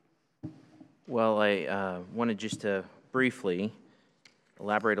Well, I wanted just to briefly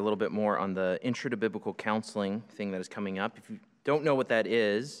elaborate a little bit more on the Intro to Biblical Counseling thing that is coming up. If you don't know what that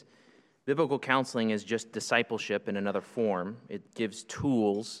is, biblical counseling is just discipleship in another form. It gives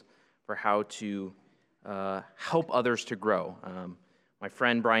tools for how to help others to grow. My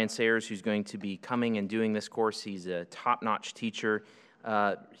friend Brian Sayers, who's going to be coming and doing this course, he's a top-notch teacher.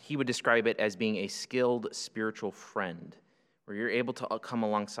 He would describe it as being a skilled spiritual friend, where you're able to come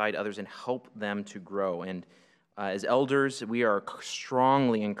alongside others and help them to grow. And as elders, we are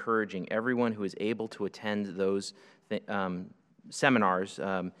strongly encouraging everyone who is able to attend those seminars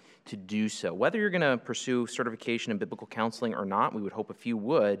to do so. Whether you're going to pursue certification in biblical counseling or not, we would hope a few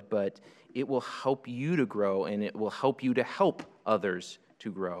would, but it will help you to grow, and it will help you to help others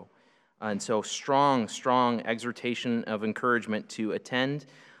to grow. And so strong exhortation of encouragement to attend.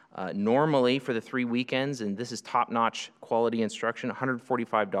 Normally for the 3 weekends, and this is top-notch quality instruction,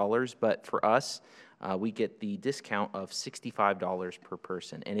 $145, but for us, we get the discount of $65 per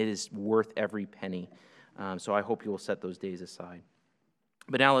person, and it is worth every penny. So I hope you will set those days aside.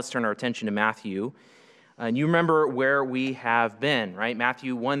 But now let's turn our attention to Matthew. And you remember where we have been, right?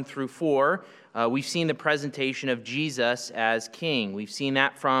 Matthew 1 through 4. We've seen the presentation of Jesus as king. We've seen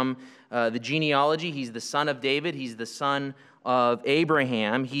that from the genealogy. He's the son of David. He's the son of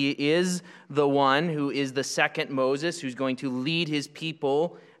Abraham. He is the one who is the second Moses, who's going to lead his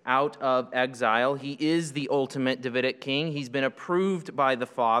people out of exile. He is the ultimate Davidic king. He's been approved by the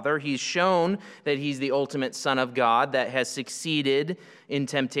Father. He's shown that he's the ultimate Son of God that has succeeded in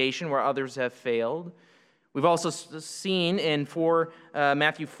temptation where others have failed. We've also seen in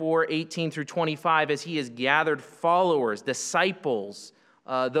Matthew 4:18 through 25, as he has gathered followers, disciples,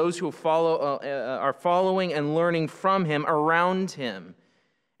 those who are following and learning from him around him.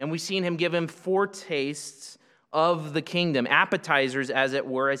 And we've seen him give him foretastes of the kingdom, appetizers, as it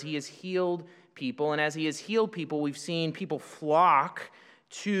were, as he has healed people. And as he has healed people, we've seen people flock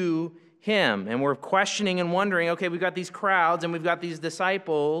to him. And we're questioning and wondering, okay, we've got these crowds and we've got these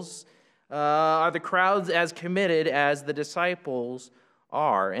disciples. Are the crowds as committed as the disciples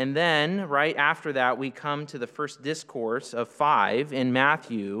are? And then, right after that, we come to the first discourse of 5 in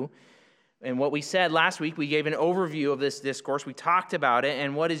Matthew. And what we said last week, we gave an overview of this discourse. We talked about it,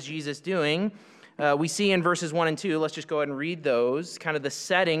 and what is Jesus doing? We see in verses 1 and 2, let's just go ahead and read those, kind of the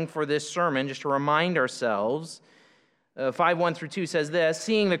setting for this sermon, just to remind ourselves. 5:1 through 2 says this: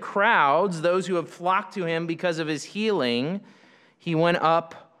 "Seeing the crowds, those who have flocked to him because of his healing, he went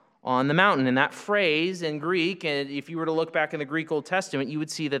up on the mountain." And that phrase in Greek, and if you were to look back in the Greek Old Testament, you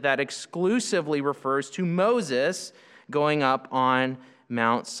would see that exclusively refers to Moses going up on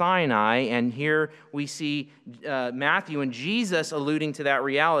Mount Sinai. And here we see Matthew and Jesus alluding to that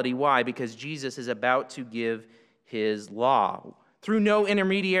reality. Why? Because Jesus is about to give his law through no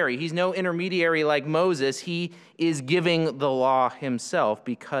intermediary. He's no intermediary like Moses. He is giving the law himself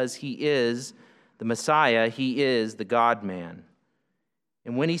because he is the Messiah. He is the God-man.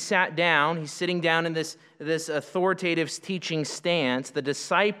 And when he sat down, he's sitting down in this authoritative teaching stance. The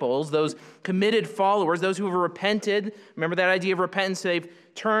disciples, those committed followers, those who have repented, remember that idea of repentance? They've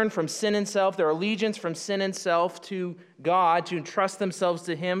turned from sin and self, their allegiance from sin and self to God, to entrust themselves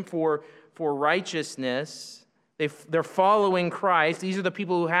to him for righteousness. They're following Christ. These are the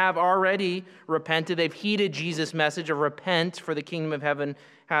people who have already repented. They've heeded Jesus' message of repent, for the kingdom of heaven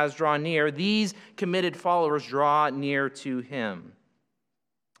has drawn near. These committed followers draw near to him.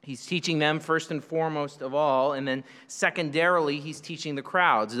 He's teaching them first and foremost of all, and then secondarily, he's teaching the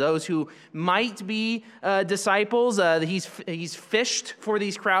crowds, those who might be disciples. He's fished for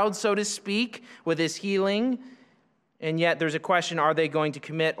these crowds, so to speak, with his healing, and yet there's a question, are they going to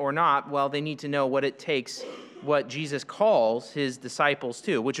commit or not? Well, they need to know what it takes, what Jesus calls his disciples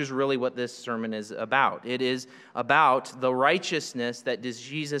to, which is really what this sermon is about. It is about the righteousness that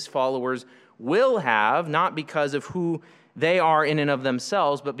Jesus' followers will have, not because of who they are in and of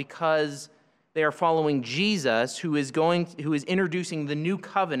themselves, but because they are following Jesus, who is introducing the new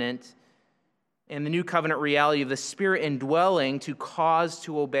covenant and the new covenant reality of the Spirit indwelling to cause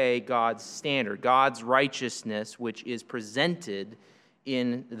to obey God's standard, God's righteousness, which is presented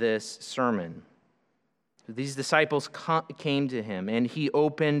in this sermon. These disciples came to him, and he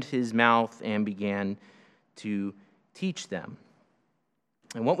opened his mouth and began to teach them.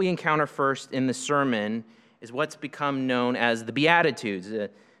 And what we encounter first in the sermon is what's become known as the Beatitudes. I don't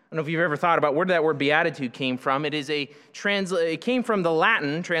know if you've ever thought about where that word beatitude came from. It came from the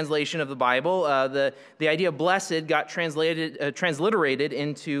Latin translation of the Bible. The idea of blessed got transliterated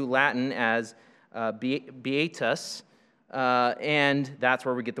into Latin as beatus, and that's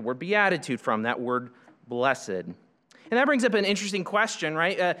where we get the word beatitude from, that word blessed. And that brings up an interesting question,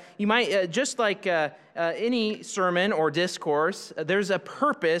 right? You might, just like any sermon or discourse, there's a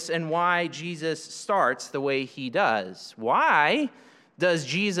purpose in why Jesus starts the way he does. Why does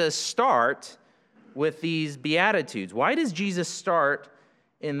Jesus start with these Beatitudes? Why does Jesus start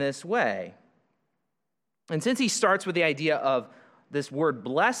in this way? And since he starts with the idea of this word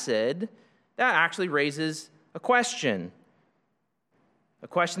blessed, that actually raises a question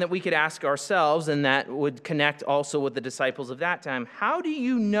that we could ask ourselves, and that would connect also with the disciples of that time. How do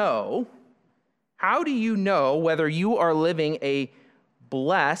you know whether you are living a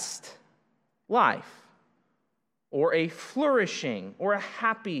blessed life or a flourishing or a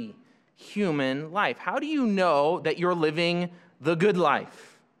happy human life? How do you know that you're living the good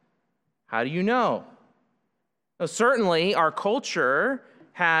life? How do you know? Well, certainly, our culture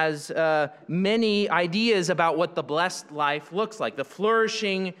has many ideas about what the blessed life looks like. The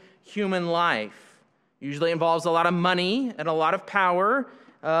flourishing human life usually involves a lot of money and a lot of power,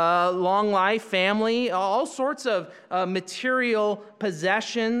 long life, family, all sorts of material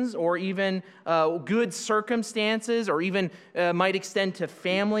possessions, or even good circumstances, or even might extend to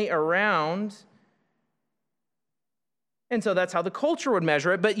family around. And so that's how the culture would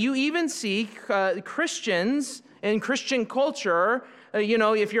measure it. But you even see Christians in Christian culture,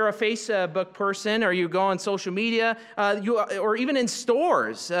 if you're a Facebook person or you go on social media, or even in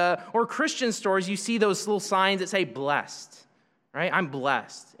stores or Christian stores, you see those little signs that say blessed, right? I'm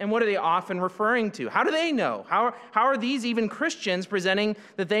blessed. And what are they often referring to? How do they know? How are these even Christians presenting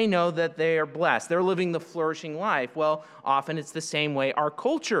that they know that they are blessed? They're living the flourishing life. Well, often it's the same way our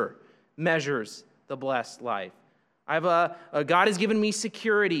culture measures the blessed life. God has given me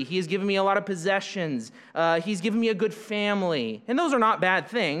security. He has given me a lot of possessions. He's given me a good family. And those are not bad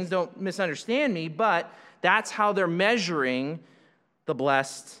things. Don't misunderstand me, but that's how they're measuring the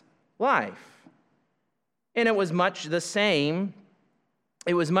blessed life. And it was much the same.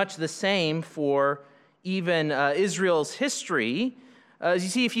 It was much the same for even Israel's history. As you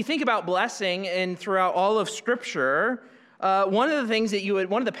see, if you think about blessing and throughout all of Scripture, one of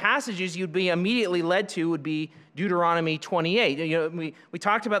the passages you'd be immediately led to would be Deuteronomy 28. We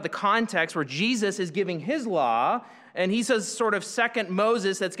talked about the context where Jesus is giving his law, and he says sort of second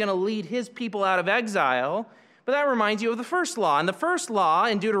Moses that's going to lead his people out of exile. But that reminds you of the first law. And the first law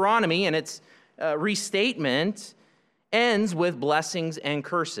in Deuteronomy, and its restatement, ends with blessings and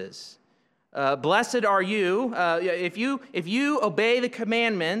curses. Blessed are you. If you obey the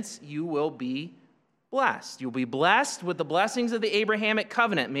commandments, you will be blessed. You'll be blessed with the blessings of the Abrahamic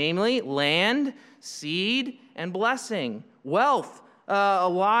covenant, namely land, seed, and blessing, wealth, a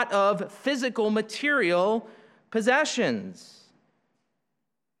lot of physical, material possessions.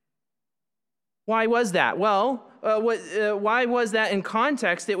 Why was that? Well, why was that in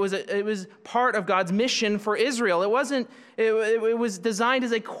context? It was part of God's mission for Israel. It was designed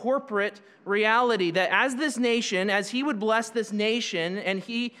as a corporate reality that as this nation, as he would bless this nation, and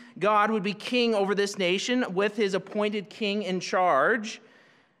God would be king over this nation with his appointed king in charge,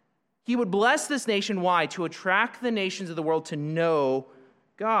 he would bless this nation. Why? To attract the nations of the world to know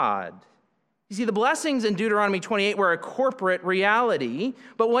God. You see, the blessings in Deuteronomy 28 were a corporate reality,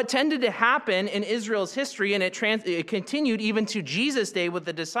 but what tended to happen in Israel's history, and it continued even to Jesus' day with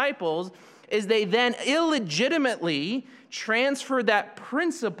the disciples, is they then illegitimately transferred that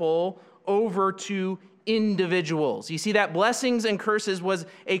principle over to individuals. You see, that blessings and curses was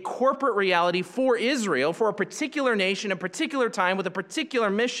a corporate reality for Israel, for a particular nation, a particular time, with a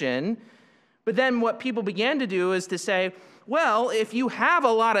particular mission. But then what people began to do is to say, well, if you have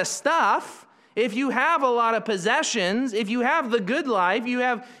a lot of stuff, if you have a lot of possessions, if you have the good life, you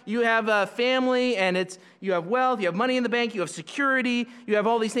have a family, and you have wealth, you have money in the bank, you have security, you have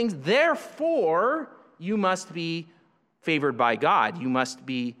all these things, therefore you must be favored by God. You must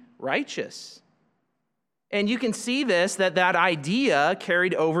be righteous. And you can see that idea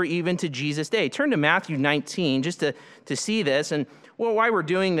carried over even to Jesus' day. Turn to Matthew 19 just to see this. And why we're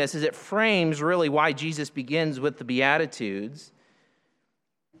doing this is it frames really why Jesus begins with the Beatitudes.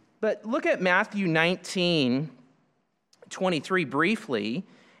 But look at Matthew 19:23 briefly.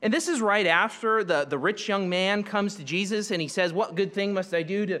 And this is right after the rich young man comes to Jesus and he says, "What good thing must I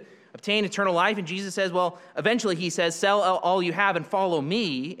do to obtain eternal life?" And Jesus says, well, eventually he says, "Sell all you have and follow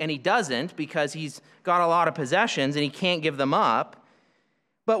me." And he doesn't, because he's got a lot of possessions and he can't give them up.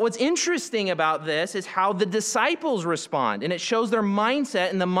 But what's interesting about this is how the disciples respond. And it shows their mindset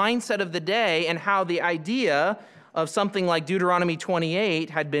and the mindset of the day, and how the idea of something like Deuteronomy 28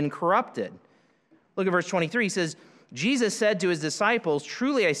 had been corrupted. Look at verse 23. He says, Jesus said to his disciples,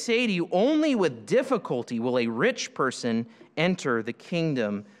 "Truly I say to you, only with difficulty will a rich person enter the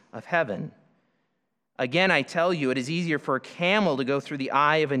kingdom of heaven." Again, I tell you, it is easier for a camel to go through the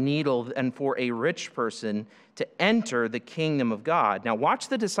eye of a needle than for a rich person to enter the kingdom of God. Now, watch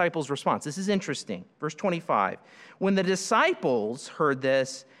the disciples' response. This is interesting. Verse 25. When the disciples heard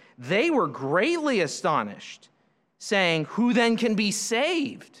this, they were greatly astonished, saying, "Who then can be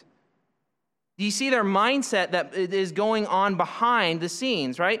saved?" Do you see their mindset that is going on behind the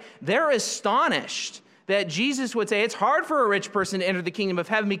scenes, right? They're astonished that Jesus would say it's hard for a rich person to enter the kingdom of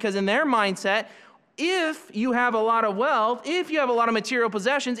heaven, because in their mindset, if you have a lot of wealth, if you have a lot of material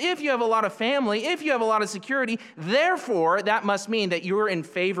possessions, if you have a lot of family, if you have a lot of security, therefore that must mean that you're in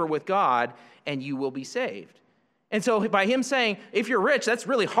favor with God and you will be saved. And so by him saying, if you're rich, that's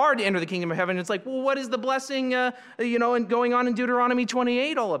really hard to enter the kingdom of heaven. It's like, well, what is the blessing, and going on in Deuteronomy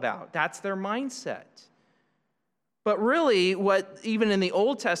 28 all about? That's their mindset. But really, what even in the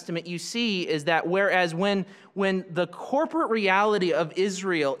Old Testament you see is that whereas when the corporate reality of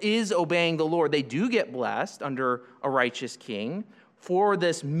Israel is obeying the Lord, they do get blessed under a righteous king for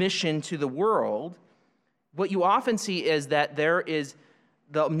this mission to the world, what you often see is that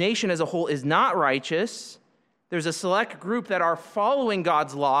the nation as a whole is not righteous. There's a select group that are following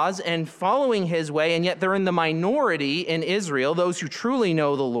God's laws and following his way, and yet they're in the minority in Israel, those who truly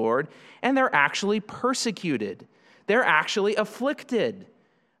know the Lord, and they're actually persecuted. They're actually afflicted.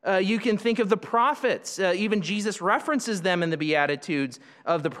 You can think of the prophets. Even Jesus references them in the Beatitudes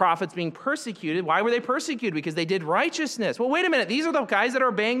of the prophets being persecuted. Why were they persecuted? Because they did righteousness. Well, wait a minute. These are the guys that are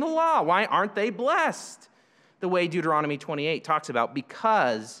obeying the law. Why aren't they blessed? The way Deuteronomy 28 talks about.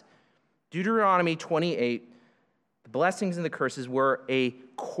 Because Deuteronomy 28, the blessings and the curses were a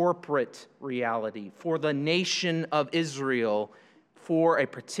corporate reality for the nation of Israel for a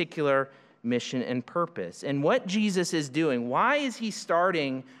particular mission and purpose. And what Jesus is doing, why is he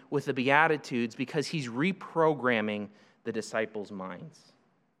starting with the Beatitudes? Because he's reprogramming the disciples' minds.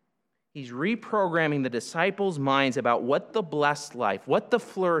 He's reprogramming the disciples' minds about what the blessed life, what the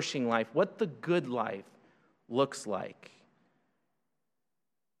flourishing life, what the good life looks like.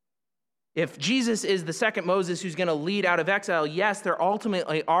 If Jesus is the second Moses who's going to lead out of exile, yes, there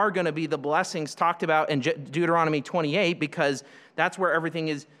ultimately are going to be the blessings talked about in Deuteronomy 28, because that's where everything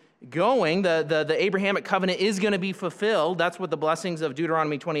is going. The Abrahamic covenant is going to be fulfilled. That's what the blessings of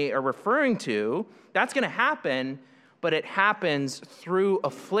Deuteronomy 28 are referring to. That's going to happen, but it happens through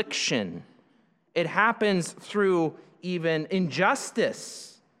affliction. It happens through even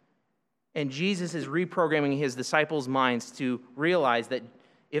injustice. And Jesus is reprogramming his disciples' minds to realize that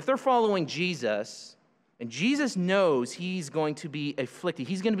if they're following Jesus, and Jesus knows he's going to be afflicted,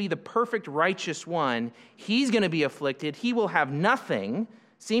 he's going to be the perfect righteous one, he's going to be afflicted, he will have nothing,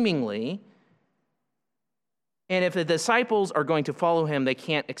 seemingly. And if the disciples are going to follow him, they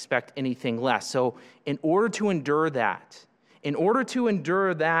can't expect anything less. So in order to endure that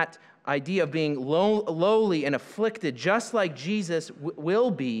idea of being lowly and afflicted, just like Jesus will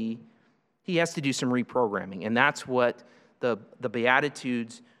be, he has to do some reprogramming. And that's what the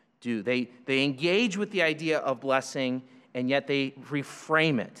Beatitudes do. They engage with the idea of blessing, and yet they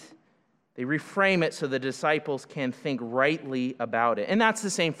reframe it. They reframe it so the disciples can think rightly about it. And that's the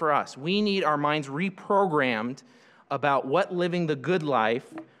same for us. We need our minds reprogrammed about what living the good life,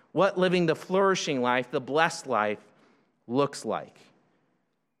 what living the flourishing life, the blessed life looks like.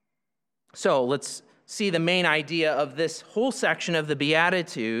 So let's see the main idea of this whole section of the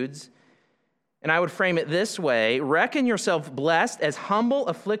Beatitudes. And I would frame it this way: reckon yourself blessed as humble,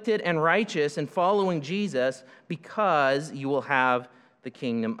 afflicted, and righteous in following Jesus, because you will have the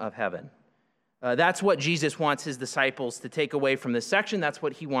kingdom of heaven. That's what Jesus wants his disciples to take away from this section. That's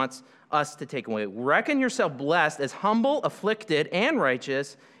what he wants us to take away. Reckon yourself blessed as humble, afflicted, and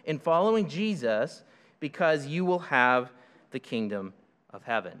righteous in following Jesus, because you will have the kingdom of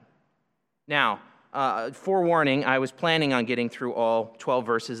heaven. Now, forewarning, I was planning on getting through all 12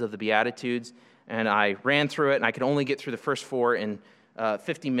 verses of the Beatitudes, and I ran through it, and I could only get through the first 4 in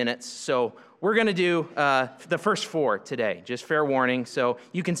 50 minutes. So we're going to do the first 4 today, just fair warning. So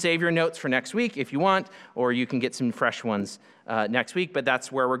you can save your notes for next week if you want, or you can get some fresh ones next week, but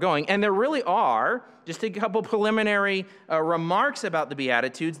that's where we're going. And there really are, just a couple preliminary remarks about the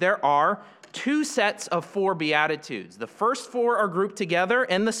Beatitudes. There are 2 sets of 4 Beatitudes. The first 4 are grouped together,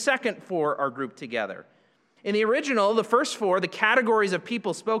 and the second 4 are grouped together. In the original, the first 4, the categories of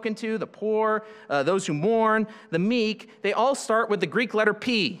people spoken to, the poor, those who mourn, the meek, they all start with the Greek letter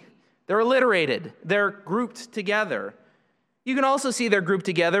P. They're alliterated. They're grouped together. You can also see they're grouped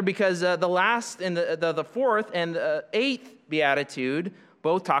together because the last and the 4th and the 8th Beatitude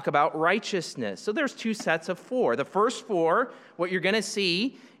both talk about righteousness. So there's 2 sets of 4. The first 4, what you're going to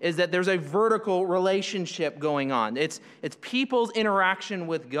see is that there's a vertical relationship going on. It's people's interaction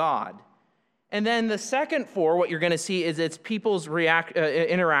with God. And then the second four, what you're going to see is it's people's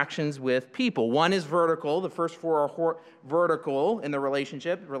interactions with people. One is vertical. The first four are vertical in the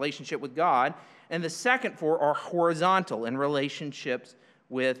relationship with God. And the second four are horizontal in relationships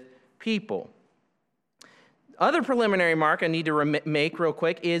with people. Other preliminary mark I need to make real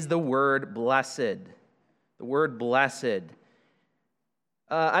quick is the word blessed. The word blessed.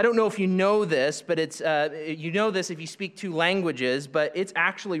 I don't know if you know this, but you know this if you speak two languages, but it's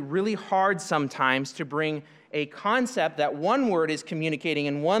actually really hard sometimes to bring a concept that one word is communicating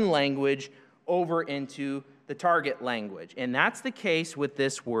in one language over into the target language. And that's the case with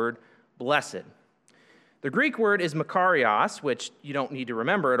this word blessed. The Greek word is makarios, which you don't need to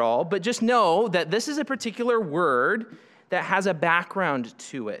remember at all, but just know that this is a particular word that has a background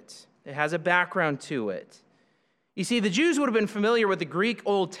to it. It has a background to it. You see, the Jews would have been familiar with the Greek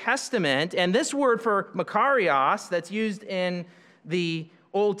Old Testament, and this word for makarios that's used in the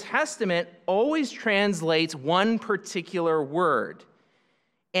Old Testament always translates one particular word.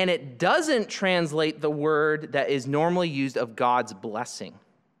 And it doesn't translate the word that is normally used of God's blessing.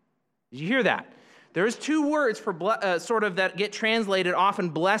 Did you hear that? There's two words for that get translated often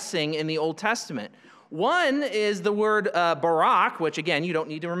blessing in the Old Testament. One is the word barak, which again, you don't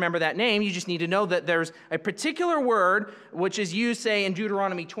need to remember that name. You just need to know that there's a particular word which is used, say, in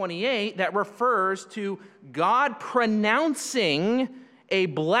Deuteronomy 28 that refers to God pronouncing a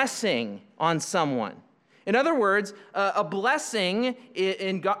blessing on someone. In other words, a blessing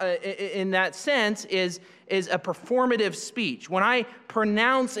in that sense is a performative speech. When I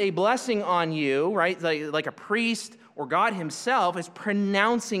pronounce a blessing on you, right, like a priest or God himself is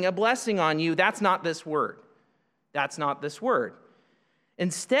pronouncing a blessing on you, that's not this word. That's not this word.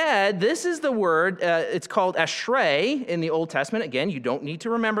 Instead, this is the word, it's called ashrei in the Old Testament. Again, you don't need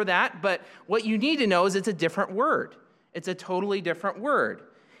to remember that, but what you need to know is it's a different word. It's a totally different word.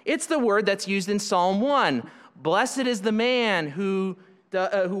 It's the word that's used in Psalm 1. Blessed is the man who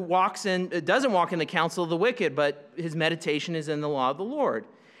doesn't walk in the counsel of the wicked, but his meditation is in the law of the Lord.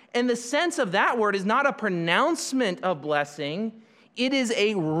 And the sense of that word is not a pronouncement of blessing. It is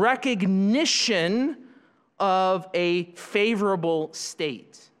a recognition of a favorable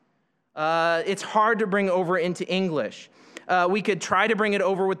state. It's hard to bring over into English. We could try to bring it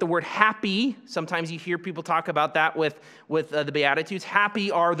over with the word happy. Sometimes you hear people talk about that with the Beatitudes.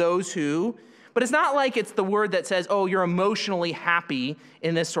 Happy are those who, but it's not like it's the word that says, oh, you're emotionally happy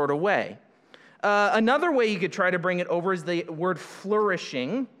in this sort of way. Another way you could try to bring it over is the word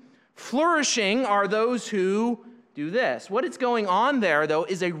flourishing. Flourishing are those who do this. What is going on there, though,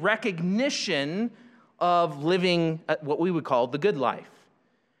 is a recognition of living what we would call the good life.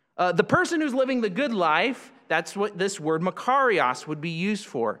 The person who's living the good life, that's what this word makarios would be used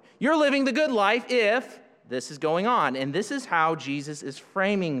for. You're living the good life if this is going on. And this is how Jesus is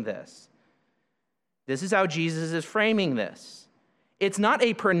framing this. This is how Jesus is framing this. It's not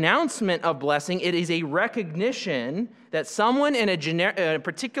a pronouncement of blessing. It is a recognition that someone in a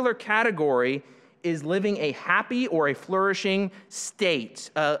particular category is living a happy or a flourishing state.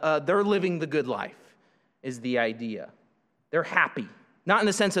 They're living the good life is the idea. They're happy. Not in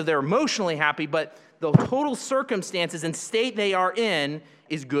the sense of they're emotionally happy, but the total circumstances and state they are in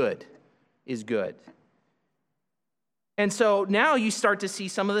is good, And so now you start to see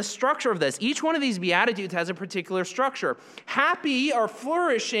some of the structure of this. Each one of these Beatitudes has a particular structure. Happy or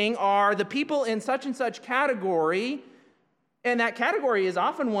flourishing are the people in such and such category, and that category is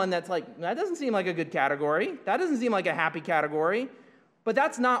often one that's like, that doesn't seem like a good category. That doesn't seem like a happy category. But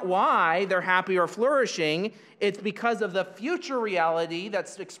that's not why they're happy or flourishing. It's because of the future reality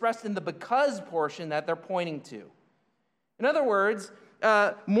that's expressed in the because portion that they're pointing to. In other words,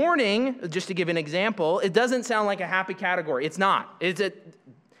 mourning, just to give an example, it doesn't sound like a happy category. It's not.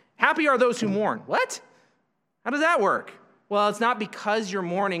 Happy are those who mourn. What? How does that work? Well, it's not because you're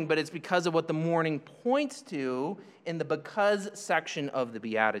mourning, but it's because of what the mourning points to in the because section of the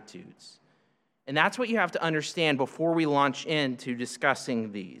Beatitudes. And that's what you have to understand before we launch into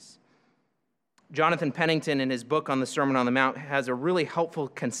discussing these. Jonathan Pennington, in his book on the Sermon on the Mount, has a really helpful,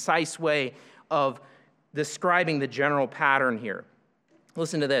 concise way of describing the general pattern here.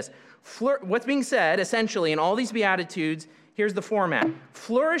 Listen to this. What's being said, essentially, in all these Beatitudes, here's the format.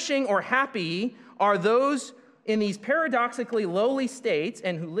 Flourishing or happy are those in these paradoxically lowly states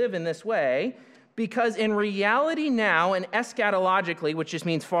and who live in this way, because in reality now and eschatologically, which just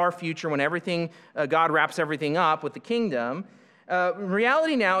means far future when God wraps everything up with the kingdom, in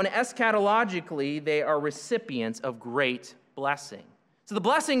reality now and eschatologically, they are recipients of great blessing. So the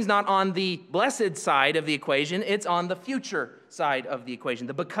blessing's not on the blessed side of the equation, it's on the future side of the equation,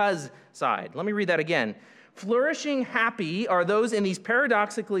 the because side. Let me read that again. Flourishing, happy are those in these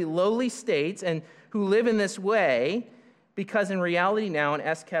paradoxically lowly states and who live in this way, because in reality now and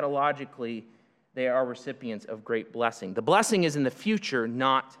eschatologically, they are recipients of great blessing. The blessing is in the future,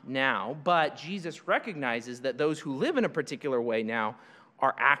 not now, but Jesus recognizes that those who live in a particular way now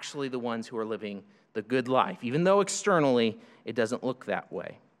are actually the ones who are living the good life, even though externally it doesn't look that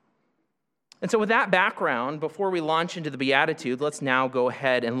way. And so with that background, before we launch into the Beatitude, let's now go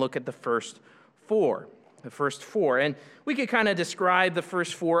ahead and look at the first four. And we could kind of describe the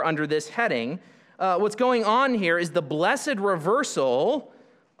first four under this heading. What's going on here is the blessed reversal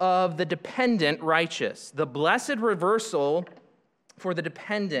of the dependent righteous. The blessed reversal for the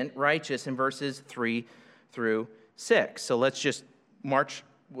dependent righteous in verses 3 through 6. So let's just march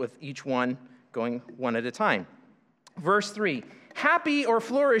with each one going one at a time. Verse 3, happy or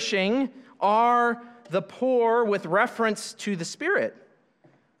flourishing are the poor with reference to the Spirit,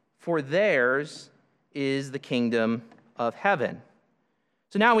 for theirs is the kingdom of heaven.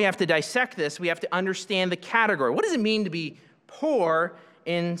 So now we have to dissect this. We have to understand the category. What does it mean to be poor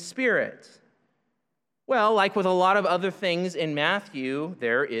in spirit? Well, like with a lot of other things in Matthew,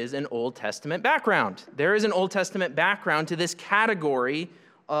 there is an Old Testament background. There is an Old Testament background to this category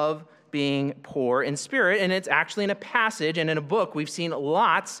of being poor in spirit, and it's actually in a passage and in a book we've seen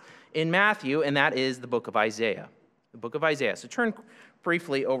lots in Matthew, and that is the book of Isaiah. The book of Isaiah. So turn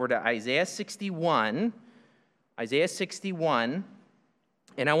briefly over to Isaiah 61. Isaiah 61.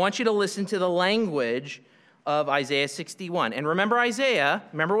 And I want you to listen to the language of Isaiah 61. And remember Isaiah,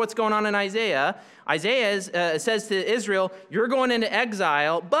 remember what's going on in Isaiah. Isaiah says to Israel, you're going into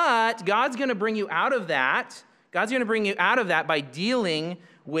exile, but God's going to bring you out of that. God's going to bring you out of that by dealing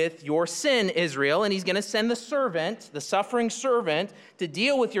with your sin, Israel, and he's going to send the servant, the suffering servant, to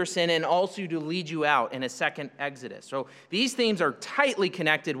deal with your sin and also to lead you out in a second Exodus. So these themes are tightly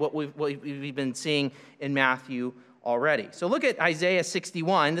connected, what we've been seeing in Matthew already. So look at Isaiah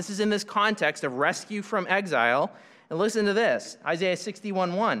 61. This is in this context of rescue from exile. And listen to this, Isaiah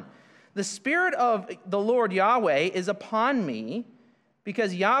 61:1. The Spirit of the Lord Yahweh is upon me,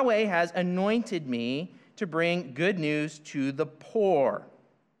 because Yahweh has anointed me to bring good news to the poor.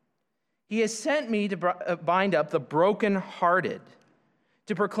 He has sent me to bind up the brokenhearted,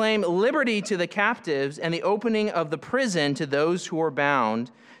 to proclaim liberty to the captives and the opening of the prison to those who are bound,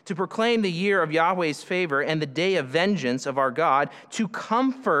 to proclaim the year of Yahweh's favor and the day of vengeance of our God, to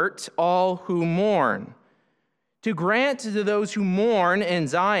comfort all who mourn, to grant to those who mourn in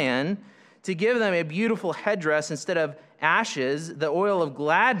Zion, to give them a beautiful headdress instead of ashes, the oil of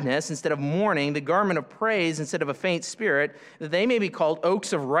gladness instead of mourning, the garment of praise instead of a faint spirit, that they may be called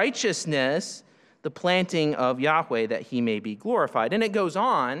oaks of righteousness, the planting of Yahweh, that he may be glorified. And it goes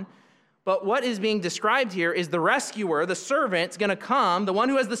on, but what is being described here is the rescuer, the servant's going to come, the one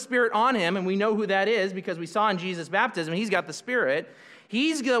who has the Spirit on him, and we know who that is because we saw in Jesus' baptism, he's got the Spirit.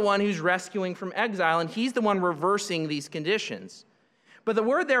 He's the one who's rescuing from exile, and he's the one reversing these conditions. But the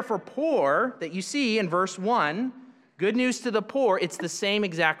word there for poor that you see in verse 1, good news to the poor, it's the same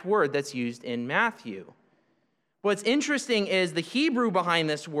exact word that's used in Matthew. What's interesting is the Hebrew behind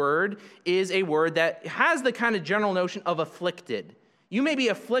this word is a word that has the kind of general notion of afflicted. You may be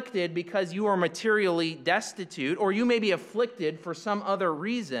afflicted because you are materially destitute, or you may be afflicted for some other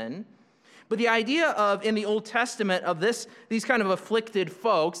reason. But the idea of, in the Old Testament, of these kind of afflicted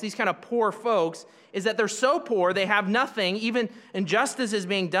folks, these kind of poor folks, is that they're so poor, they have nothing, even injustice is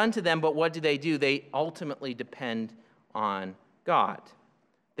being done to them, but what do? They ultimately depend on God.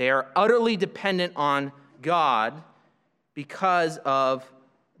 They are utterly dependent on God because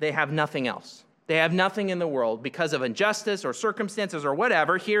they have nothing else. They have nothing in the world because of injustice or circumstances or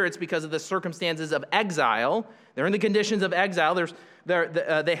whatever. Here it's because of the circumstances of exile. They're in the conditions of exile.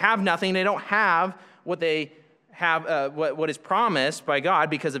 They have nothing. They don't have what they have, what is promised by God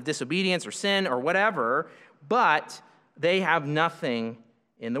because of disobedience or sin or whatever, but they have nothing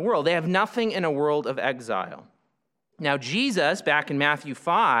in the world. They have nothing in a world of exile. Now, Jesus, back in Matthew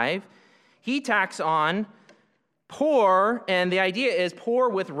 5, he tacks on poor, and the idea is poor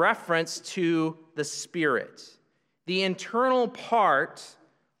with reference to the Spirit, the internal part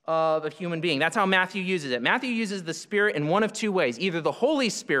of a human being. That's how Matthew uses it. Matthew uses the Spirit in one of two ways, either the Holy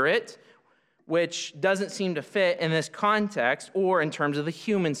Spirit, which doesn't seem to fit in this context, or in terms of the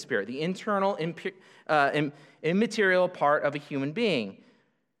human spirit, the internal, immaterial part of a human being.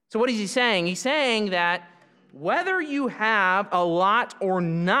 So what is he saying? He's saying that whether you have a lot or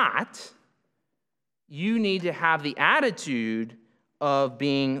not, you need to have the attitude of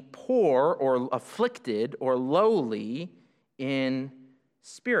being poor or afflicted or lowly in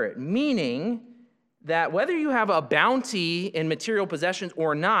spirit, meaning that whether you have a bounty in material possessions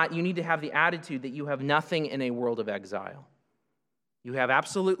or not, you need to have the attitude that you have nothing in a world of exile. You have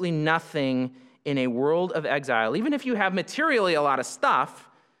absolutely nothing in a world of exile. Even if you have materially a lot of stuff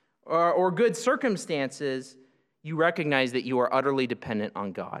or good circumstances, you recognize that you are utterly dependent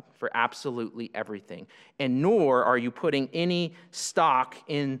on God for absolutely everything. And nor are you putting any stock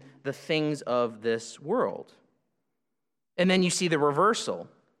in the things of this world. And then you see the reversal.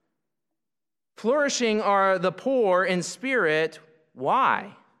 Flourishing are the poor in spirit.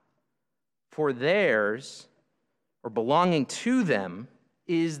 Why? For theirs, or belonging to them,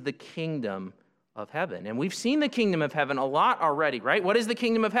 is the kingdom of heaven. And we've seen the kingdom of heaven a lot already, right? What is the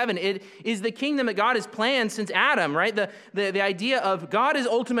kingdom of heaven? It is the kingdom that God has planned since Adam, right? The idea of God is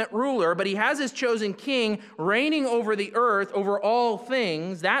ultimate ruler, but he has his chosen king reigning over the earth, over all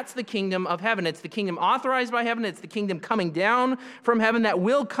things. That's the kingdom of heaven. It's the kingdom authorized by heaven. It's the kingdom coming down from heaven that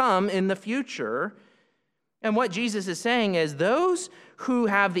will come in the future. And what Jesus is saying is those who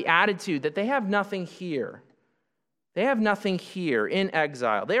have the attitude that they have nothing here, they have nothing here in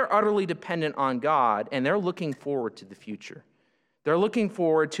exile. They are utterly dependent on God, and they're looking forward to the future. They're looking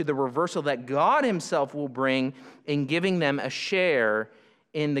forward to the reversal that God himself will bring in giving them a share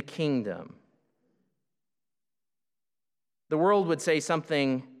in the kingdom. The world would say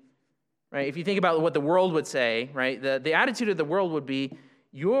something, right? If you think about what the world would say, right? The attitude of the world would be,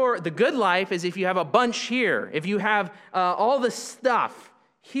 the good life is if you have a bunch here, if you have all the stuff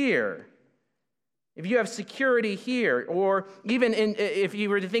here, if you have security here, or even if you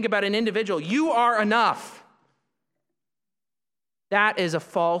were to think about an individual, you are enough. That is a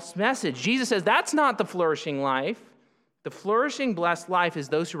false message. Jesus says that's not the flourishing life. The flourishing, blessed life is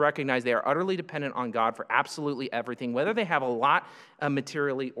those who recognize they are utterly dependent on God for absolutely everything, whether they have a lot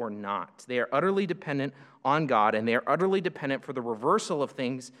materially or not. They are utterly dependent on God, and they are utterly dependent for the reversal of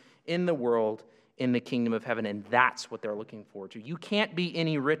things in the world, in the kingdom of heaven, and that's what they're looking forward to. You can't be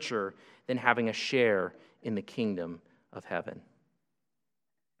any richer than having a share in the kingdom of heaven.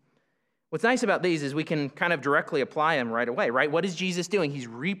 What's nice about these is we can kind of directly apply them right away, right? What is Jesus doing? He's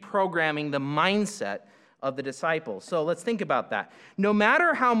reprogramming the mindset of the disciples. So let's think about that. No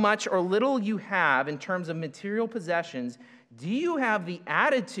matter how much or little you have in terms of material possessions, do you have the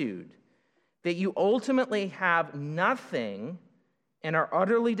attitude that you ultimately have nothing and are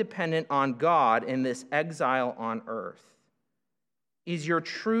utterly dependent on God in this exile on earth? Is your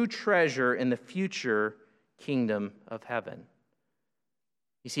true treasure in the future kingdom of heaven?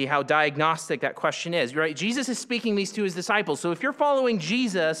 You see how diagnostic that question is, right? Jesus is speaking these to his disciples. So if you're following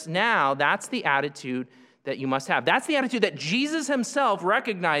Jesus now, that's the attitude that you must have. That's the attitude that Jesus himself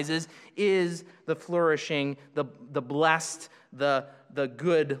recognizes is the flourishing, the blessed, the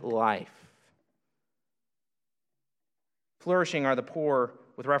good life. Flourishing are the poor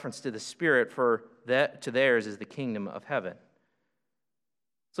with reference to the Spirit, for that to theirs is the kingdom of heaven.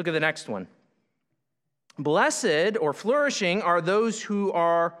 Let's look at the next one. Blessed or flourishing are those who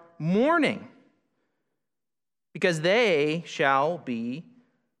are mourning, because they shall be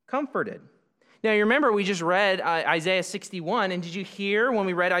comforted. Now, you remember we just read Isaiah 61, and did you hear when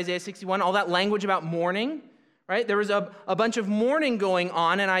we read Isaiah 61 all that language about mourning? Right? There was a bunch of mourning going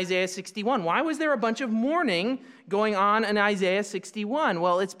on in Isaiah 61. Why was there a bunch of mourning going on in Isaiah 61?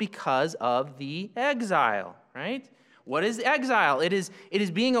 Well, it's because of the exile, right? What is exile? It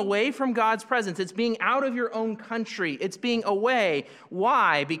is being away from God's presence. It's being out of your own country. It's being away.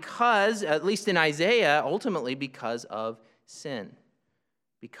 Why? Because, at least in Isaiah, ultimately because of sin.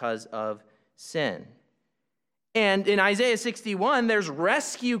 Because of sin. And in Isaiah 61, there's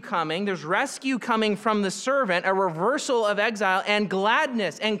rescue coming. There's rescue coming from the servant, a reversal of exile, and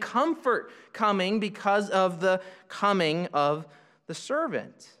gladness and comfort coming because of the coming of the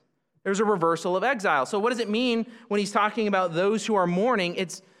servant. There's a reversal of exile. So what does it mean when he's talking about those who are mourning?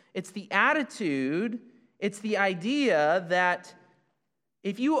 It's the attitude, it's the idea that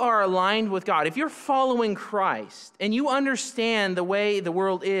if you are aligned with God, if you're following Christ, and you understand the way the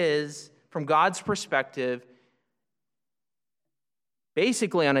world is from God's perspective,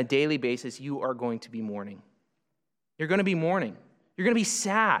 basically, on a daily basis, you are going to be mourning. You're going to be mourning. You're going to be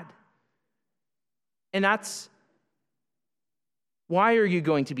sad. And that's why are you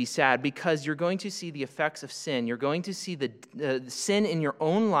going to be sad? Because you're going to see the effects of sin. You're going to see the sin in your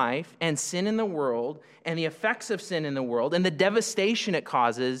own life and sin in the world and the effects of sin in the world and the devastation it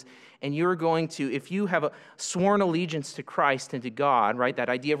causes. And you're going to, if you have a sworn allegiance to Christ and to God, right, that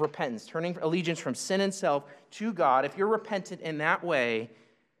idea of repentance, turning allegiance from sin and self to God, if you're repentant in that way,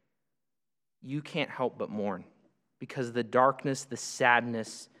 you can't help but mourn because of the darkness, the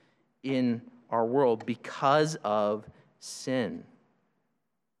sadness in our world because of sin.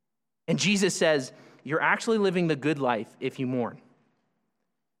 And Jesus says, you're actually living the good life if you mourn.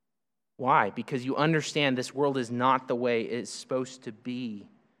 Why? Because you understand this world is not the way it's supposed to be.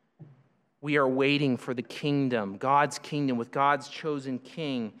 We are waiting for the kingdom, God's kingdom with God's chosen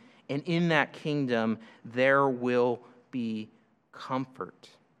king. And in that kingdom, there will be comfort.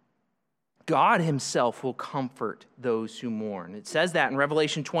 God himself will comfort those who mourn. It says that in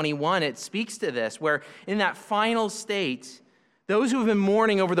Revelation 21. It speaks to this, where in that final state, those who have been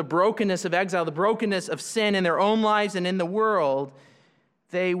mourning over the brokenness of exile, the brokenness of sin in their own lives and in the world,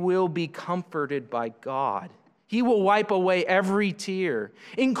 they will be comforted by God. He will wipe away every tear,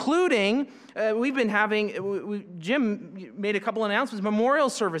 including, we've been having, Jim made a couple announcements, memorial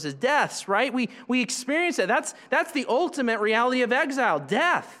services, deaths, right? We experience it. That's the ultimate reality of exile,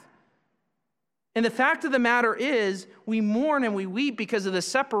 death. And the fact of the matter is, we mourn and we weep because of the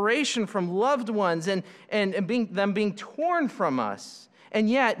separation from loved ones and them being torn from us. And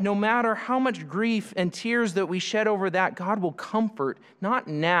yet, no matter how much grief and tears that we shed over that, God will comfort, not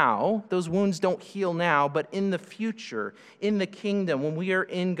now, those wounds don't heal now, but in the future, in the kingdom, when we are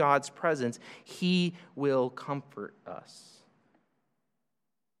in God's presence, he will comfort us.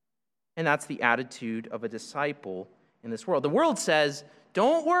 And that's the attitude of a disciple in this world. The world says,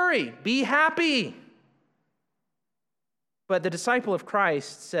 don't worry, be happy. But the disciple of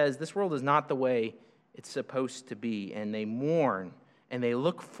Christ says, this world is not the way it's supposed to be, and they mourn. And they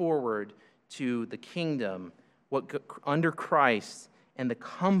look forward to the kingdom, under Christ, and the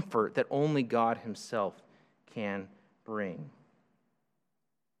comfort that only God himself can bring.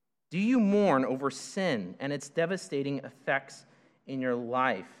 Do you mourn over sin and its devastating effects in your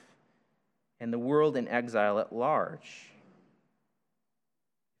life and the world in exile at large?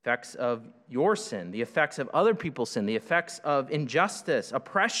 Effects of your sin, the effects of other people's sin, the effects of injustice,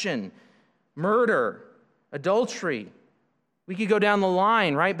 oppression, murder, adultery. We could go down the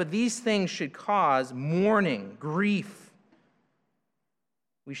line, right? But these things should cause mourning, grief.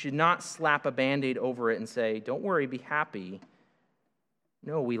 We should not slap a Band-Aid over it and say, don't worry, be happy.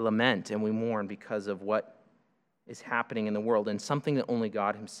 No, we lament and we mourn because of what is happening in the world and something that only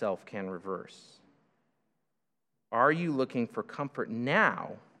God himself can reverse. Are you looking for comfort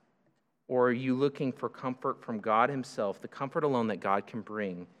now, or are you looking for comfort from God himself, the comfort alone that God can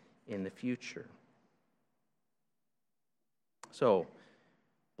bring in the future? So,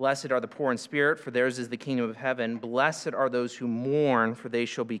 blessed are the poor in spirit, for theirs is the kingdom of heaven. Blessed are those who mourn, for they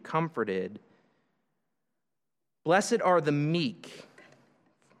shall be comforted. Blessed are the meek,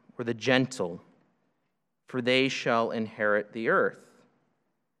 or the gentle, for they shall inherit the earth.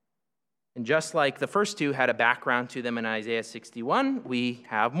 And just like the first two had a background to them in Isaiah 61, we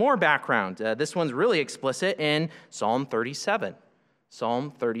have more background. This one's really explicit in Psalm 37.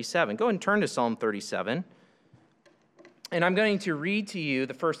 Psalm 37. Go ahead and turn to Psalm 37. And I'm going to read to you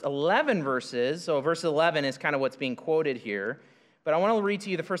the first 11 verses. So verse 11 is kind of what's being quoted here. But I want to read to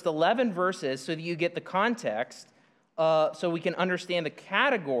you the first 11 verses so that you get the context, so we can understand the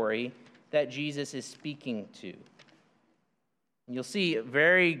category that Jesus is speaking to. And you'll see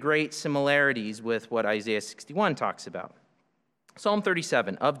very great similarities with what Isaiah 61 talks about. Psalm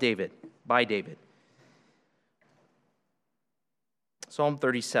 37 of David, by David. Psalm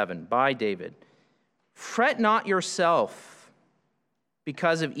 37 by David. Fret not yourself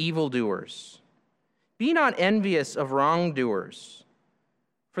because of evildoers. Be not envious of wrongdoers,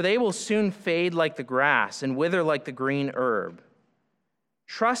 for they will soon fade like the grass and wither like the green herb.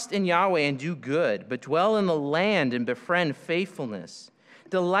 Trust in Yahweh and do good, but dwell in the land and befriend faithfulness.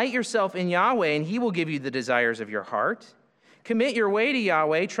 Delight yourself in Yahweh, and he will give you the desires of your heart. Commit your way to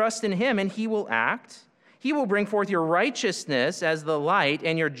Yahweh, trust in him, and he will act. He will bring forth your righteousness as the light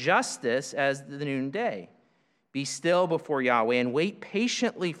and your justice as the noonday. Be still before Yahweh and wait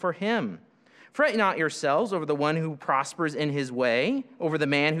patiently for him. Fret not yourselves over the one who prospers in his way, over the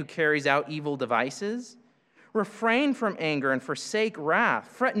man who carries out evil devices. Refrain from anger and forsake wrath.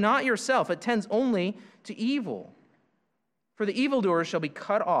 Fret not yourself, it tends only to evil. For the evildoers shall be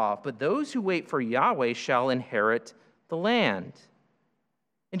cut off, but those who wait for Yahweh shall inherit the land.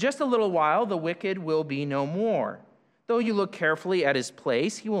 In just a little while, the wicked will be no more. Though you look carefully at his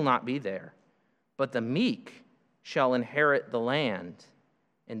place, he will not be there. But the meek shall inherit the land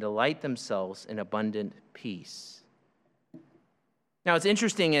and delight themselves in abundant peace. Now, what's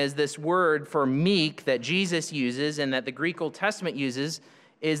interesting is this word for meek that Jesus uses and that the Greek Old Testament uses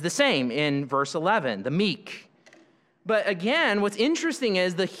is the same in verse 11, the meek. But again, what's interesting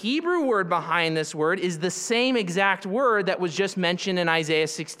is the Hebrew word behind this word is the same exact word that was just mentioned in Isaiah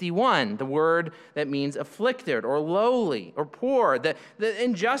 61, the word that means afflicted or lowly or poor. The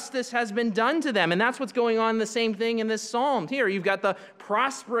injustice has been done to them, and that's what's going on, the same thing in this psalm. Here, you've got the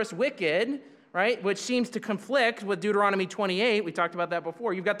prosperous wicked, right, which seems to conflict with Deuteronomy 28. We talked about that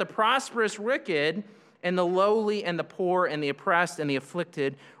before. You've got the prosperous wicked and the lowly and the poor and the oppressed and the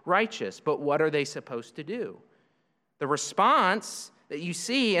afflicted righteous. But what are they supposed to do? The response that you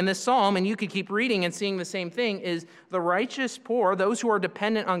see in this psalm, and you could keep reading and seeing the same thing, is the righteous poor, those who are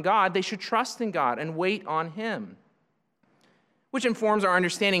dependent on God, they should trust in God and wait on him, which informs our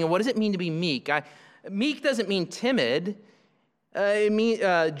understanding of what does it mean to be meek. Meek doesn't mean timid.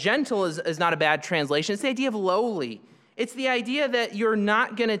 Gentle is not a bad translation. It's the idea of lowly. It's the idea that you're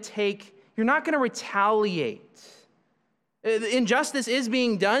not going to retaliate. Injustice is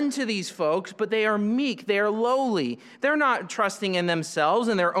being done to these folks, but they are meek. They are lowly. They're not trusting in themselves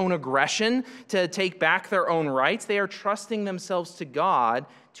and their own aggression to take back their own rights. They are trusting themselves to God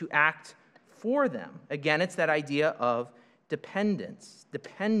to act for them. Again, it's that idea of dependence.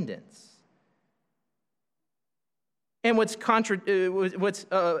 And what's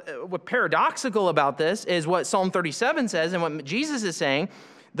paradoxical about this is what Psalm 37 says and what Jesus is saying.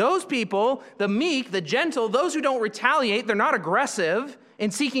 Those people, the meek, the gentle, those who don't retaliate, they're not aggressive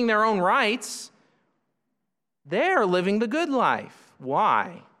in seeking their own rights, they're living the good life.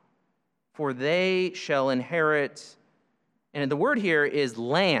 Why? For they shall inherit, and the word here is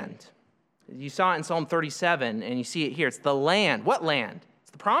land. You saw it in Psalm 37, and you see it here. It's the land. What land?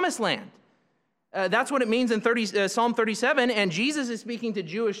 It's the promised land. That's what it means in Psalm 37, and Jesus is speaking to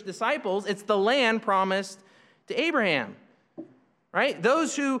Jewish disciples. It's the land promised to Abraham. Right?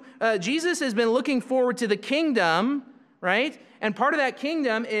 Those who, Jesus has been looking forward to the kingdom, right? And part of that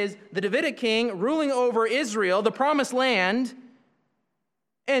kingdom is the Davidic king ruling over Israel, the promised land,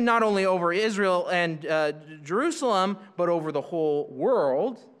 and not only over Israel and Jerusalem, but over the whole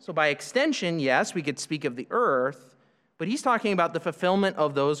world. So by extension, yes, we could speak of the earth, but he's talking about the fulfillment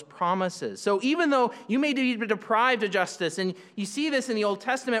of those promises. So even though you may be deprived of justice, and you see this in the Old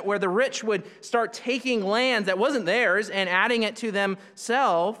Testament where the rich would start taking lands that wasn't theirs and adding it to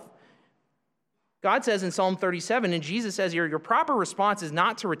themselves, God says in Psalm 37, and Jesus says your proper response is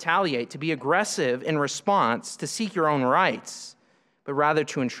not to retaliate, to be aggressive in response, to seek your own rights, but rather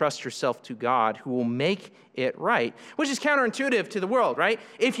to entrust yourself to God who will make it right, which is counterintuitive to the world, right?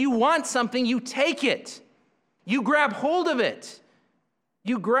 If you want something, you take it. You grab hold of it.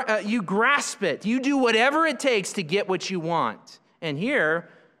 You grasp it. You do whatever it takes to get what you want. And here,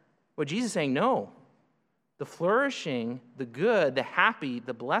 what Jesus is saying, no. The flourishing, the good, the happy,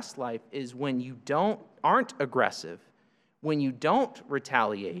 the blessed life is when you aren't aggressive, when you don't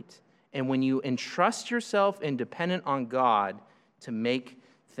retaliate, and when you entrust yourself and dependent on God to make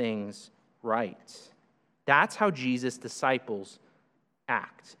things right. That's how Jesus' disciples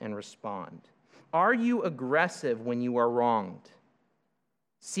act and respond. Are you aggressive when you are wronged,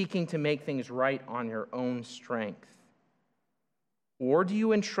 seeking to make things right on your own strength? Or do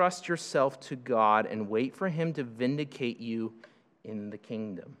you entrust yourself to God and wait for him to vindicate you in the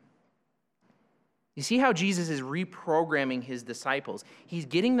kingdom? You see how Jesus is reprogramming his disciples. He's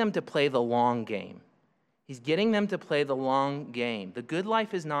getting them to play the long game. He's getting them to play the long game. The good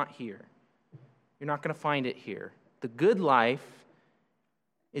life is not here. You're not going to find it here. The good life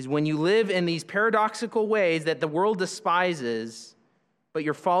is when you live in these paradoxical ways that the world despises, but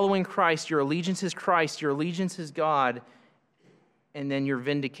you're following Christ, your allegiance is Christ, your allegiance is God, and then you're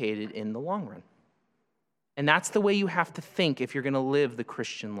vindicated in the long run. And that's the way you have to think if you're going to live the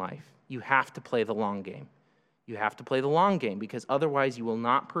Christian life. You have to play the long game. You have to play the long game because otherwise you will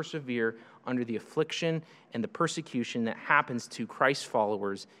not persevere under the affliction and the persecution that happens to Christ's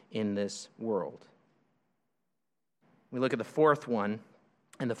followers in this world. We look at the fourth one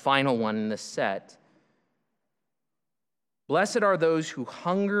and the final one in this set. Blessed are those who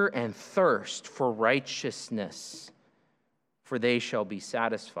hunger and thirst for righteousness, for they shall be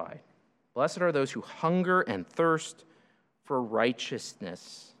satisfied. Blessed are those who hunger and thirst for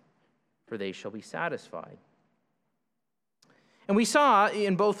righteousness, for they shall be satisfied. And we saw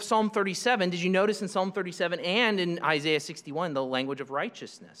in both Psalm 37, did you notice in Psalm 37 and in Isaiah 61, the language of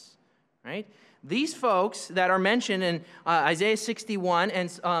righteousness, right? These folks that are mentioned in Isaiah 61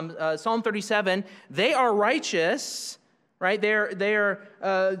 and Psalm 37, they are righteous, right? They are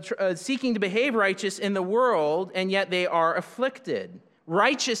seeking to behave righteous in the world, and yet they are afflicted.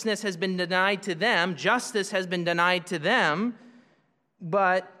 Righteousness has been denied to them. Justice has been denied to them,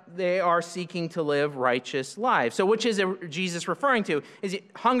 but they are seeking to live righteous lives. So which is Jesus referring to? Is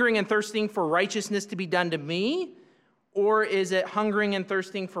it hungering and thirsting for righteousness to be done to me? Or is it hungering and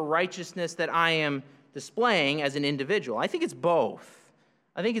thirsting for righteousness that I am displaying as an individual? I think it's both.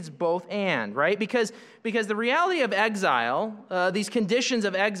 I think it's both and, right? Because the reality of exile, these conditions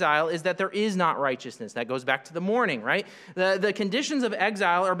of exile, is that there is not righteousness. That goes back to the morning, right? The conditions of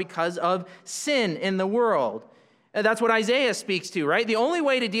exile are because of sin in the world. That's what Isaiah speaks to, right? The only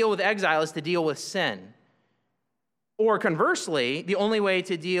way to deal with exile is to deal with sin. Or conversely, the only way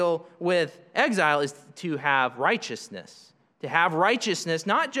to deal with exile is to have righteousness. To have righteousness,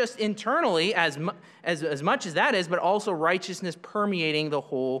 not just internally as much as that is, but also righteousness permeating the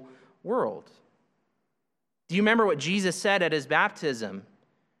whole world. Do you remember what Jesus said at his baptism?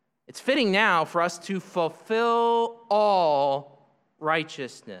 It's fitting now for us to fulfill all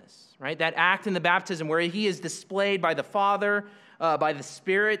righteousness, right? That act in the baptism where he is displayed by the Father, by the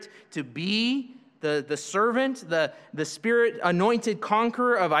Spirit, to be the servant, the Spirit anointed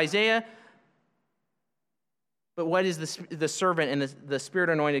conqueror of Isaiah. But what is the servant and the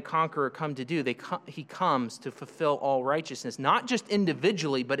Spirit-anointed conqueror come to do? He comes to fulfill all righteousness, not just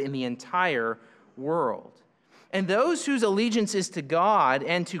individually, but in the entire world. And those whose allegiance is to God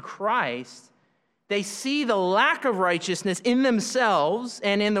and to Christ, they see the lack of righteousness in themselves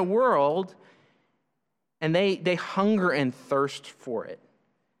and in the world, and they hunger and thirst for it.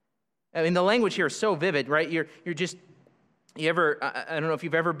 I mean, the language here is so vivid, right? I don't know if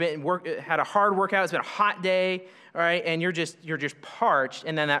you've ever had a hard workout, it's been a hot day, all right, and you're just parched,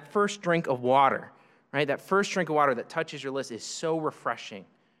 and then that first drink of water, right? That first drink of water that touches your lips is so refreshing,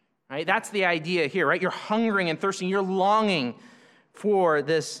 right? That's the idea here, right? You're hungering and thirsting, you're longing for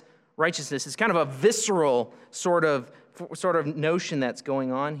this righteousness. It's kind of a visceral sort of notion that's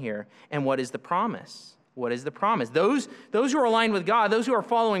going on here. And what is the promise? What is the promise? Those who are aligned with God, those who are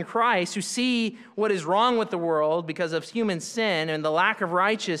following Christ, who see what is wrong with the world because of human sin and the lack of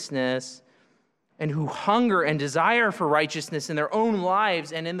righteousness, and who hunger and desire for righteousness in their own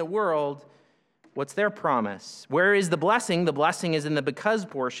lives and in the world, what's their promise? Where is the blessing? The blessing is in the because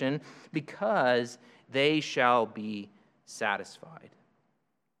portion, because they shall be satisfied.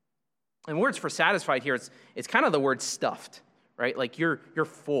 And words for satisfied here, it's kind of the word stuffed, right? Like you're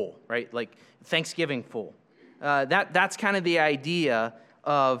full, right? Like Thanksgiving full. That's kind of the idea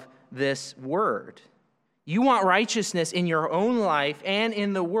of this word. You want righteousness in your own life and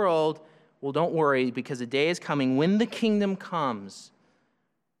in the world. Well, don't worry, because a day is coming when the kingdom comes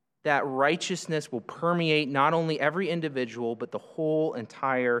that righteousness will permeate not only every individual, but the whole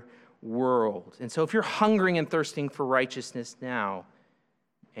entire world. And so if you're hungering and thirsting for righteousness now,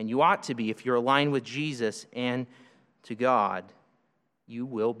 and you ought to be if you're aligned with Jesus and to God, you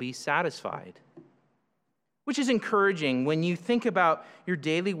will be satisfied. Which is encouraging when you think about your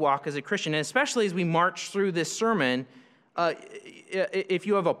daily walk as a Christian, and especially as we march through this sermon, if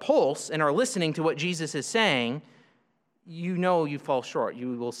you have a pulse and are listening to what Jesus is saying, you know you fall short.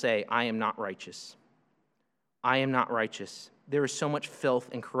 You will say, I am not righteous. I am not righteous. There is so much filth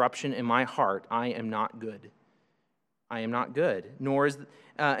and corruption in my heart. I am not good. I am not good.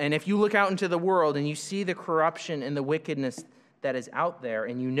 And if you look out into the world and you see the corruption and the wickedness that is out there,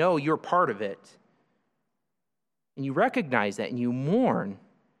 and you know you're part of it, and you recognize that, and you mourn,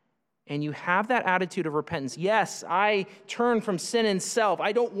 and you have that attitude of repentance. Yes, I turn from sin and self.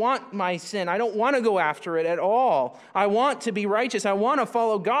 I don't want my sin. I don't want to go after it at all. I want to be righteous. I want to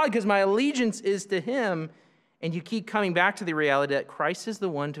follow God because my allegiance is to Him. And you keep coming back to the reality that Christ is the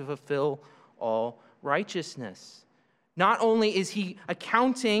one to fulfill all righteousness. Not only is he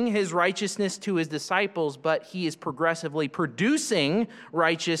accounting his righteousness to his disciples, but he is progressively producing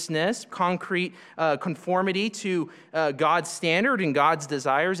righteousness, concrete conformity to God's standard and God's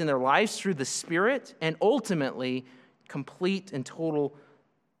desires in their lives through the Spirit, and ultimately complete and total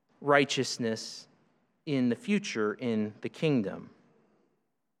righteousness in the future in the kingdom.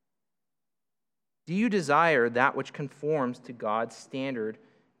 Do you desire that which conforms to God's standard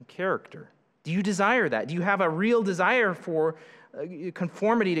and character? Do you desire that? Do you have a real desire for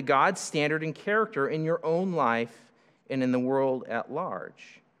conformity to God's standard and character in your own life and in the world at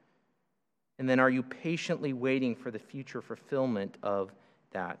large? And then are you patiently waiting for the future fulfillment of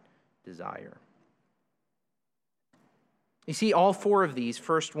that desire? You see, all four of these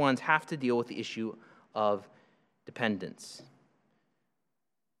first ones have to deal with the issue of dependence.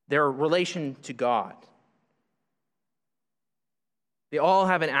 Their relation to God. They all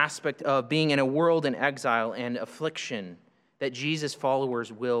have an aspect of being in a world in exile and affliction that Jesus'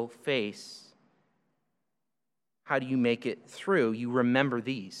 followers will face. How do you make it through? You remember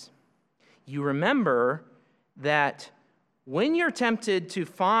these. You remember that when you're tempted to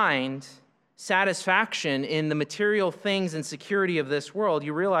find satisfaction in the material things and security of this world,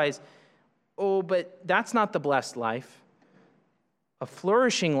 you realize, but that's not the blessed life. A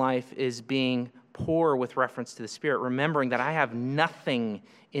flourishing life is being poor with reference to the Spirit, remembering that I have nothing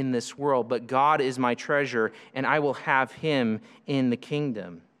in this world, but God is my treasure, and I will have him in the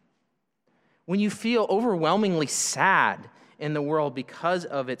kingdom. When you feel overwhelmingly sad in the world because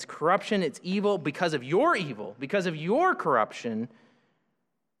of its corruption, its evil, because of your corruption,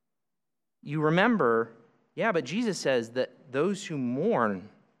 you remember, yeah, but Jesus says that those who mourn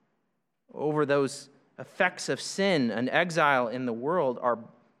over those effects of sin and exile in the world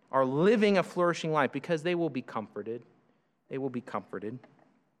are living a flourishing life because they will be comforted. They will be comforted.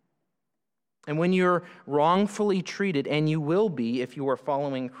 And when you're wrongfully treated, and you will be if you are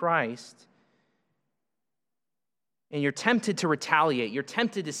following Christ, and you're tempted to retaliate, you're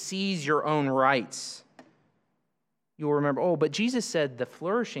tempted to seize your own rights, you'll remember, oh, but Jesus said the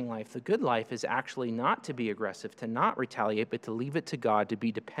flourishing life, the good life, is actually not to be aggressive, to not retaliate, but to leave it to God, to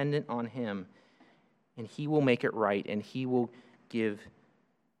be dependent on him. And he will make it right, and he will give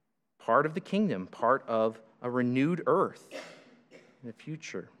part of the kingdom, part of a renewed earth in the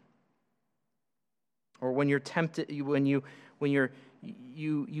future. Or when you're tempted, when you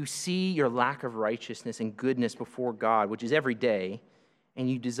see your lack of righteousness and goodness before God, which is every day, and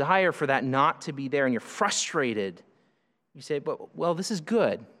you desire for that not to be there, and you're frustrated. You say, well, this is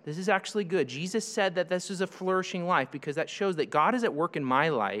good. This is actually good. Jesus said that this is a flourishing life because that shows that God is at work in my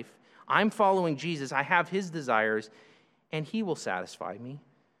life. I'm following Jesus. I have his desires, and he will satisfy me.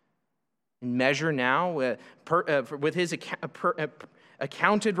 And measure now with his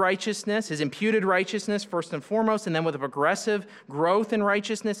accounted righteousness, his imputed righteousness first and foremost, and then with a progressive growth in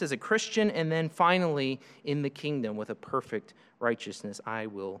righteousness as a Christian, and then finally in the kingdom with a perfect righteousness, I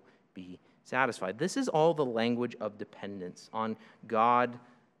will be satisfied. This is all the language of dependence on God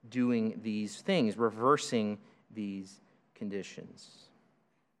doing these things, reversing these conditions.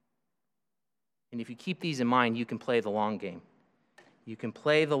 And if you keep these in mind, you can play the long game. You can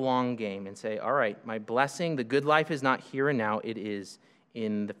play the long game and say, all right, my blessing, the good life is not here and now, it is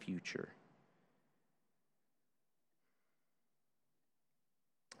in the future.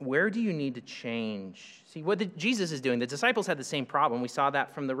 Where do you need to change? See, what Jesus is doing, the disciples had the same problem. We saw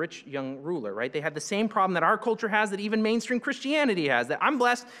that from the rich young ruler, right? They had the same problem that our culture has, that even mainstream Christianity has, that I'm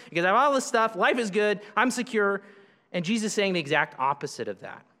blessed because I have all this stuff, life is good, I'm secure. And Jesus is saying the exact opposite of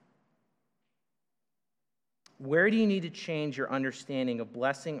that. Where do you need to change your understanding of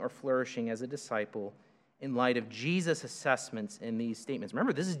blessing or flourishing as a disciple in light of Jesus' assessments in these statements?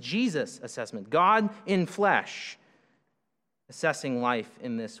 Remember, this is Jesus' assessment. God in flesh assessing life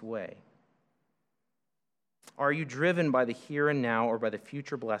in this way. Are you driven by the here and now or by the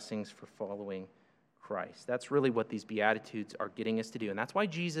future blessings for following Christ? That's really what these Beatitudes are getting us to do. And that's why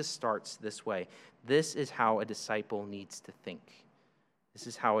Jesus starts this way. This is how a disciple needs to think. This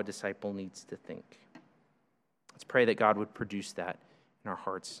is how a disciple needs to think. Let's pray that God would produce that in our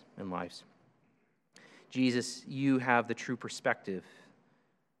hearts and lives. Jesus, you have the true perspective.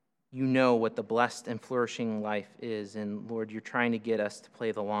 You know what the blessed and flourishing life is, and Lord, you're trying to get us to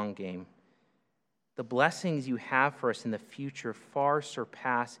play the long game. The blessings you have for us in the future far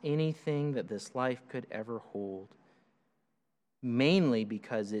surpass anything that this life could ever hold, mainly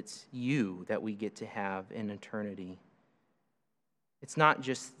because it's you that we get to have in eternity. It's not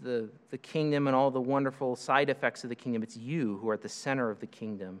just the kingdom and all the wonderful side effects of the kingdom. It's you who are at the center of the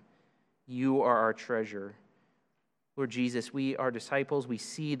kingdom. You are our treasure. Lord Jesus, we are disciples. We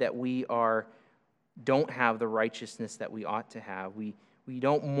see that we don't have the righteousness that we ought to have. We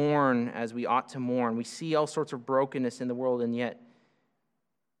don't mourn as we ought to mourn. We see all sorts of brokenness in the world, and yet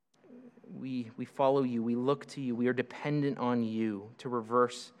we follow you. We look to you. We are dependent on you to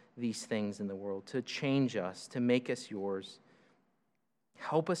reverse these things in the world, to change us, to make us yours.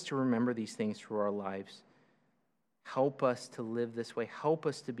 Help us to remember these things through our lives. Help us to live this way. Help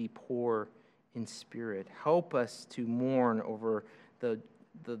us to be poor in spirit. Help us to mourn over the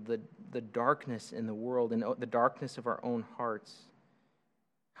darkness in the world and the darkness of our own hearts.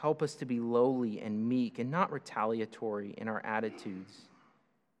 Help us to be lowly and meek and not retaliatory in our attitudes.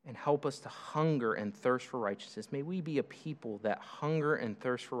 And help us to hunger and thirst for righteousness. May we be a people that hunger and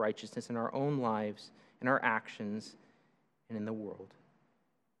thirst for righteousness in our own lives, in our actions, and in the world.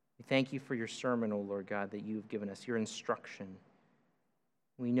 We thank you for your sermon, O Lord God, that you have given us, your instruction.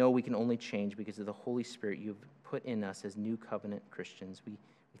 We know we can only change because of the Holy Spirit you have put in us as new covenant Christians. We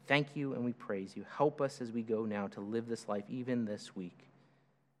thank you and we praise you. Help us as we go now to live this life even this week.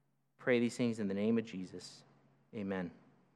 Pray these things in the name of Jesus. Amen.